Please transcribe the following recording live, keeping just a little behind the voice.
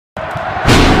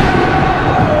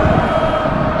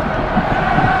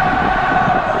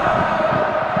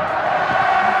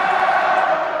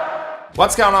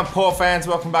What's going on, Port fans?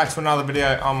 Welcome back to another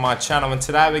video on my channel, and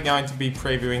today we're going to be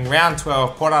previewing round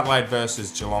 12, Port Adelaide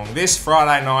versus Geelong, this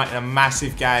Friday night in a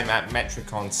massive game at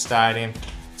Metricon Stadium.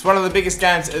 It's one of the biggest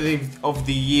games of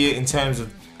the year in terms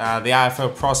of the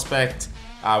AFL prospect,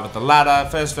 with the ladder,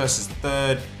 first versus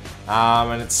third,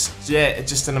 and it's just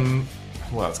it's going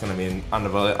to be an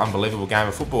unbelievable game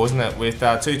of football, isn't it? With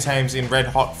two teams in red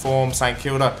hot form, St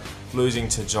Kilda losing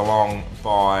to Geelong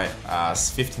by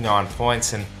 59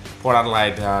 points, and Port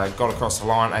Adelaide got across the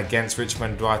line against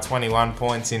Richmond by 21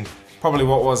 points in probably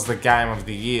what was the game of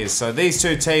the year. So these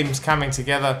two teams coming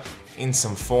together in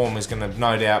some form is going to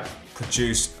no doubt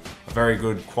produce a very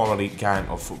good quality game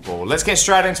of football. Let's get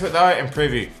straight into it though and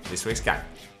preview this week's game.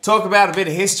 Talk about a bit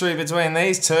of history between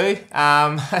these two.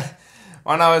 I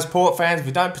know as Port fans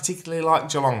we don't particularly like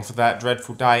Geelong for that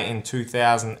dreadful day in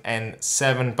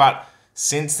 2007, but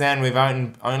since then we've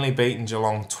only beaten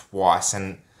Geelong twice,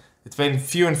 and it's been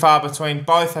few and far between.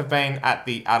 Both have been at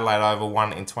the Adelaide Oval,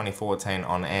 one in 2014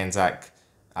 on Anzac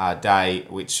Day,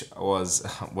 which was,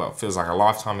 well, it feels like a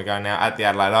lifetime ago now, at the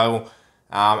Adelaide Oval.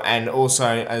 And also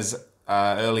as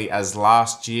early as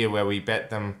last year, where we bet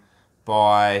them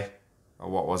by,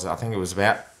 what was it? I think it was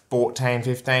about 14,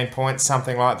 15 points,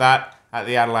 something like that, at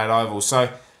the Adelaide Oval. So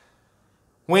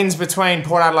wins between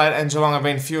Port Adelaide and Geelong have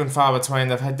been few and far between.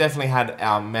 They've definitely had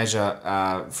our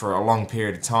measure for a long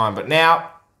period of time. But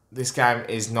now this game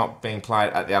is not being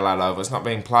played at the Adelaide Oval. It's not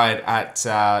being played at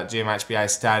GMHBA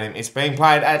Stadium. It's being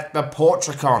played at the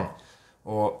Portricon,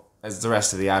 or as the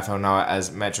rest of the AFL know it as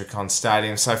Metricon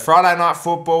Stadium. So Friday night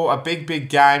football, a big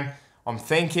game. I'm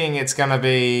thinking it's going to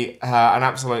be an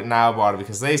absolute nail biter,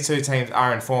 because these two teams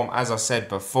are in form. As I said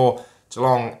before,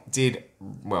 Geelong did,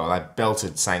 well, they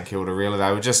belted St Kilda really.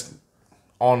 They were just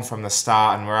on from the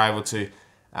start and were able to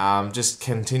just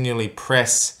continually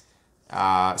press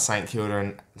St Kilda,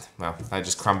 and well, they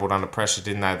just crumbled under pressure,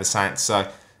 didn't they, the Saints? So,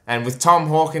 and with Tom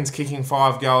Hawkins kicking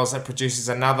 5 goals, that produces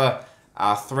another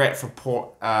threat for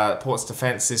Port's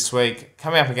defence this week,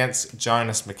 coming up against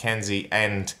Jonas, McKenzie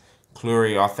and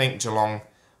Cleary. I think Geelong,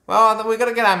 well, we've got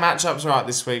to get our matchups right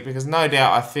this week, because no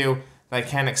doubt I feel they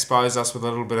can expose us with a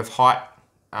little bit of height,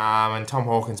 and Tom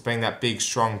Hawkins being that big,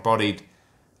 strong-bodied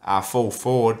full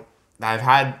forward, they've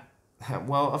had,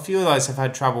 well, a few of those have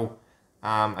had trouble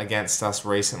against us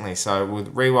recently. So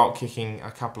with Rewalt kicking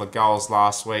a couple of goals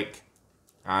last week,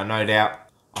 no doubt,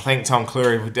 I think Tom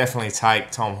Cleary would definitely take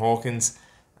Tom Hawkins.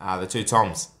 The two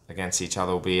Toms against each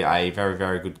other will be a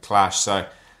very good clash. So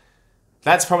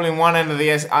that's probably one end of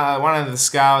the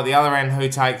scale. At the other end, who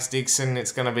takes Dixon?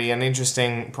 It's going to be an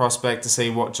interesting prospect to see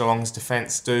what Geelong's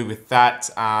defence do with that.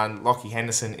 Lockie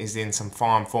Henderson is in some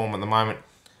fine form at the moment.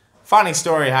 Funny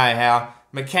story, hey, how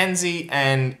McKenzie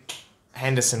and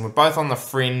Henderson were both on the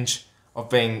fringe of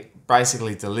being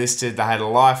basically delisted. They had a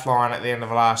lifeline at the end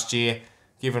of last year,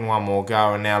 given one more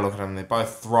go, and now look at them. They're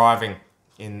both thriving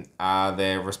in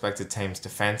their respective teams'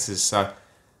 defences. So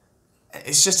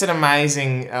it's just an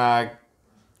amazing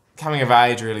coming of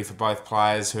age, really, for both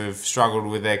players who have struggled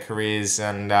with their careers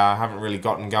and haven't really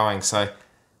gotten going. So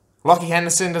Lockie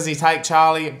Henderson, does he take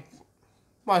Charlie?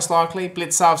 Most likely.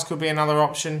 Blitzarves could be another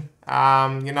option.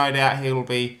 No doubt he'll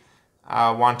be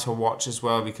one to watch as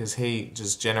well, because he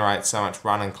just generates so much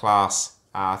running class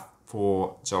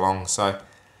for Geelong. So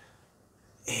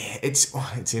it's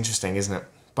interesting, isn't it?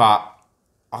 But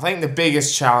I think the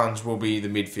biggest challenge will be the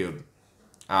midfield.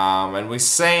 And we've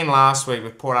seen last week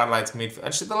with Port Adelaide's midfield,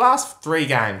 actually the last 3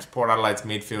 games, Port Adelaide's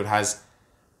midfield has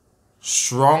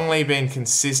strongly been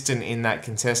consistent in that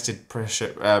contested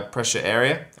pressure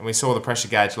area. And we saw the pressure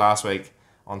gauge last week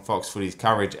on Fox Footy's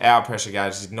coverage. Our pressure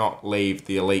gauge did not leave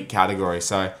the elite category.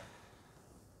 So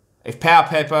if Power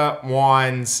Pepper,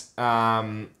 Wines,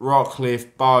 Rockcliffe,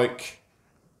 Boak,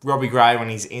 Robbie Gray when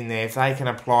he's in there, if they can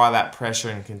apply that pressure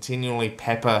and continually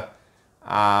pepper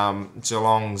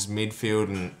Geelong's midfield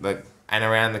and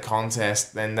around the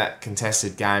contest, then that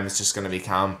contested game is just going to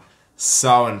become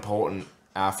so important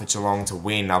for Geelong to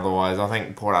win. Otherwise, I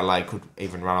think Port Adelaide could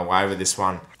even run away with this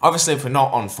one. Obviously, if we're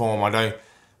not on form,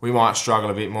 we might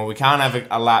struggle a bit more. We can't have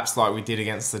a lapse like we did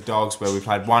against the Dogs, where we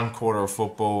played 1 quarter of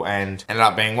football and ended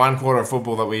up being 1 quarter of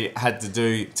football that we had to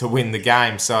do to win the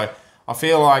game. So I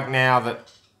feel like now that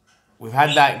we've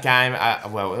had that game,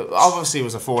 well, obviously it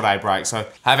was a 4-day break, so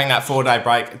having that 4-day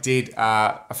break did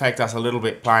affect us a little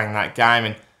bit playing that game.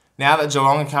 And now that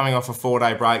Geelong are coming off a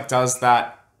 4-day break, does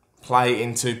that play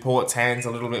into Port's hands a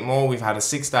little bit more? We've had a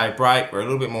 6-day break, we're a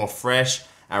little bit more fresh.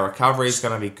 Our recovery is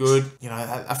going to be good. You know,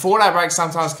 a 4-day break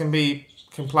sometimes can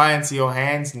play into your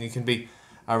hands, and you can be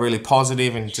really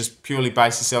positive and just purely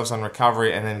base yourselves on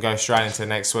recovery and then go straight into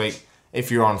next week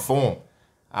if you're on form.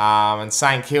 And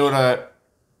St Kilda,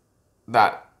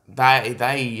 that they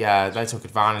took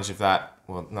advantage of that.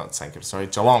 Well, not St Kilda, sorry,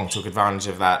 Geelong took advantage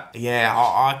of that. Yeah,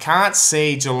 I can't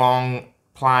see Geelong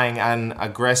playing an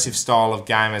aggressive style of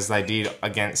game as they did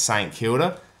against St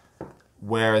Kilda.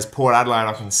 Whereas Port Adelaide,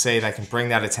 I can see they can bring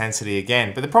that intensity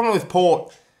again. But the problem with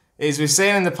Port is we've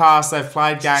seen in the past they've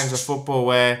played games of football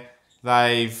where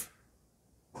they've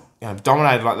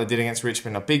dominated like they did against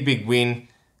Richmond. A big win.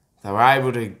 They were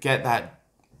able to get that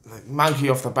monkey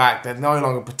off the back. They're no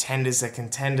longer pretenders, they're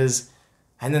contenders.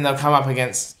 And then they'll come up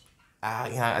against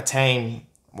a team.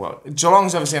 Well,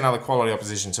 Geelong's obviously another quality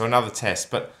opposition, so another test.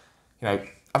 But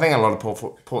I think a lot of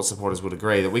Port supporters would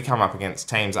agree that we come up against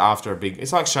teams after a big...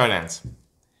 It's like showdowns.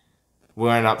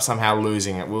 We'll end up somehow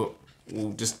losing it. We'll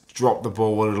just drop the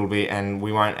ball a little bit and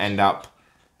we won't end up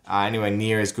anywhere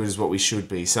near as good as what we should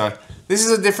be. So this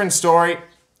is a different story.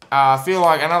 I feel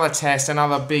like another test,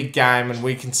 another big game, and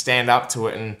we can stand up to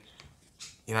it. And,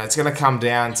 it's going to come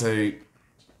down to,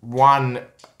 one,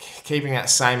 keeping that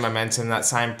same momentum, that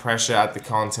same pressure at the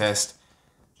contest.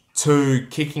 Two,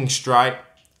 kicking straight.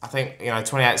 I think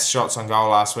 28 shots on goal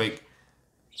last week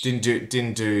didn't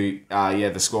do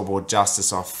the scoreboard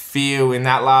justice, I feel, in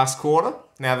that last quarter.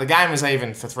 Now the game was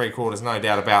even for 3 quarters, no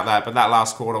doubt about that. But that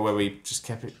last quarter where we just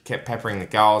kept peppering the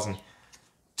goals and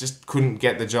just couldn't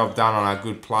get the job done on our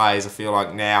good plays, I feel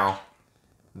like now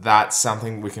that's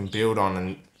something we can build on.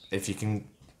 And if you can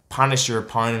punish your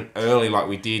opponent early like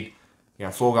we did,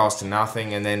 4 goals to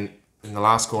nothing, and then in the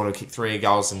last quarter kick 3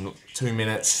 goals in 2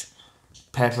 minutes.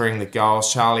 Peppering the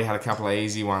goals. Charlie had a couple of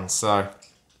easy ones. So,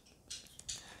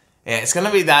 yeah, it's going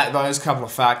to be those couple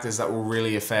of factors that will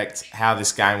really affect how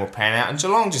this game will pan out. And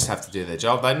Geelong just have to do their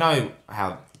job. They know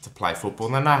how to play football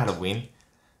and they know how to win.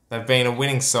 They've been a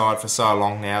winning side for so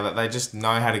long now that they just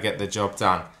know how to get the job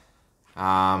done.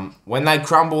 When they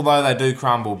crumble, though, they do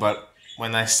crumble. But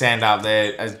when they stand up,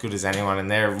 they're as good as anyone. And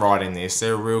they're right in this.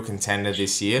 They're a real contender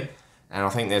this year. And I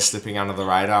think they're slipping under the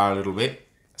radar a little bit.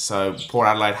 So Port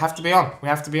Adelaide have to be on. We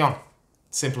have to be on.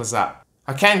 Simple as that.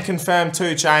 I can confirm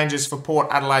 2 changes for Port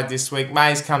Adelaide this week.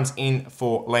 Mays comes in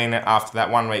for Lena after that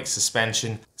 1-week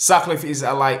suspension. Sutcliffe is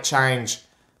a late change.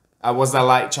 Was the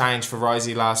late change for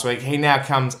Rosie last week. He now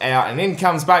comes out and in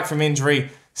comes back from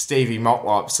injury Stevie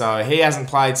Motlop. So he hasn't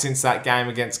played since that game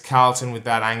against Carlton with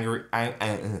that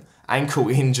ankle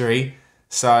injury.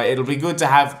 So it'll be good to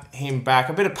have him back.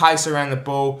 A bit of pace around the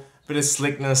ball. Bit of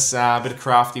slickness, a bit of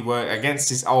crafty work against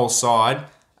his old side.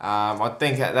 I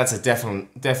think that's a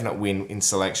definite win in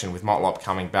selection with Motlop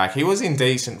coming back. He was in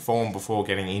decent form before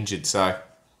getting injured, so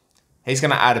he's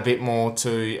going to add a bit more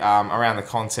to around the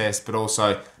contest, but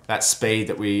also that speed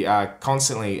that we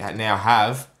constantly now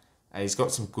have. He's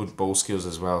got some good ball skills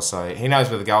as well, so he knows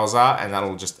where the goals are, and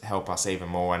that'll just help us even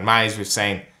more. And Mays, we've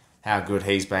seen how good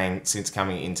he's been since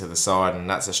coming into the side, and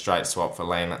that's a straight swap for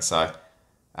Lena. So,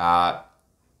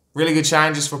 really good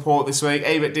changes for Port this week.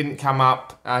 Ebert didn't come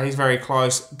up. He's very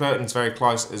close. Burton's very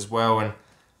close as well. And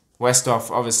Westhoff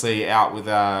obviously out with,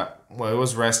 he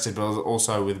was rested, but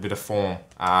also with a bit of form.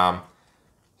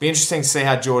 Be interesting to see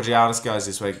how Georgiadis goes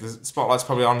this week. The spotlight's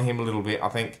probably on him a little bit. I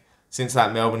think since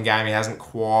that Melbourne game, he hasn't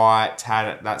quite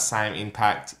had that same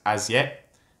impact as yet.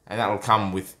 And that'll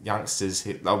come with youngsters.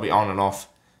 They'll be on and off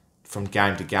from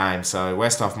game to game. So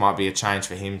Westhoff might be a change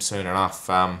for him soon enough.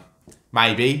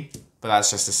 Maybe. But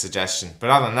that's just a suggestion. But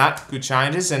other than that, good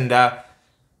changes, and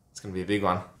it's going to be a big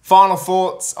one. Final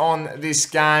thoughts on this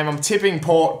game. I'm tipping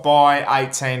Port by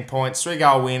 18 points.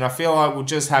 3-goal win. I feel like we'll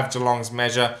just have Geelong's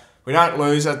measure. We don't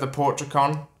lose at the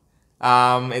Portricon.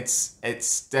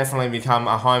 It's definitely become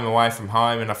a home away from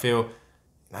home, and I feel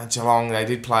Geelong, they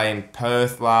did play in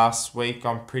Perth last week,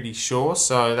 I'm pretty sure.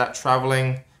 So that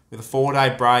travelling with a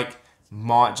 4-day break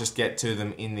might just get to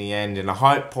them in the end. And I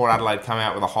hope Port Adelaide come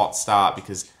out with a hot start,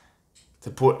 because to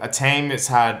put a team that's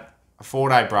had a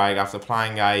 4-day break after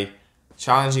playing a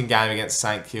challenging game against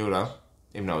St Kilda,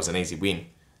 even though it was an easy win,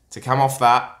 to come off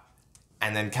that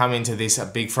and then come into this a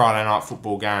big Friday night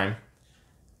football game,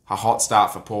 a hot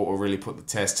start for Port will really put the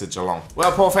test to Geelong.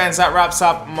 Well, Port fans, that wraps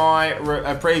up my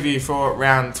preview for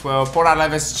round 12. Port Adelaide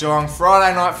versus Geelong.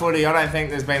 Friday night footy. I don't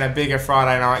think there's been a bigger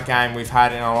Friday night game we've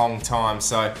had in a long time.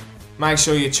 So make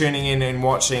sure you're tuning in and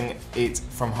watching it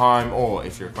from home, or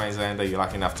if you're a Queenslander, you're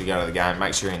lucky enough to go to the game,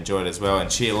 make sure you enjoy it as well and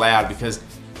cheer loud, because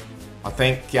I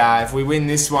think if we win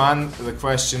this one, the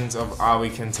questions of are we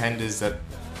contenders that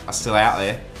are still out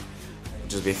there will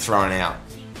just be thrown out.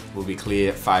 We'll be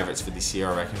clear favourites for this year,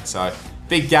 I reckon. So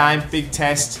big game, big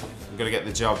test. We've got to get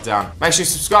the job done. Make sure you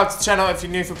subscribe to the channel if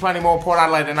you're new for plenty more Port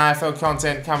Adelaide and AFL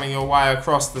content coming your way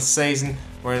across the season.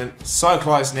 We're so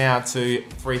close now to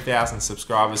 3,000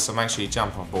 subscribers, so make sure you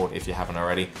jump on board if you haven't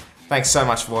already. Thanks so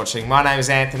much for watching. My name is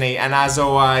Anthony, and as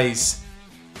always,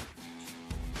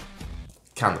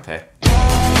 come the pair.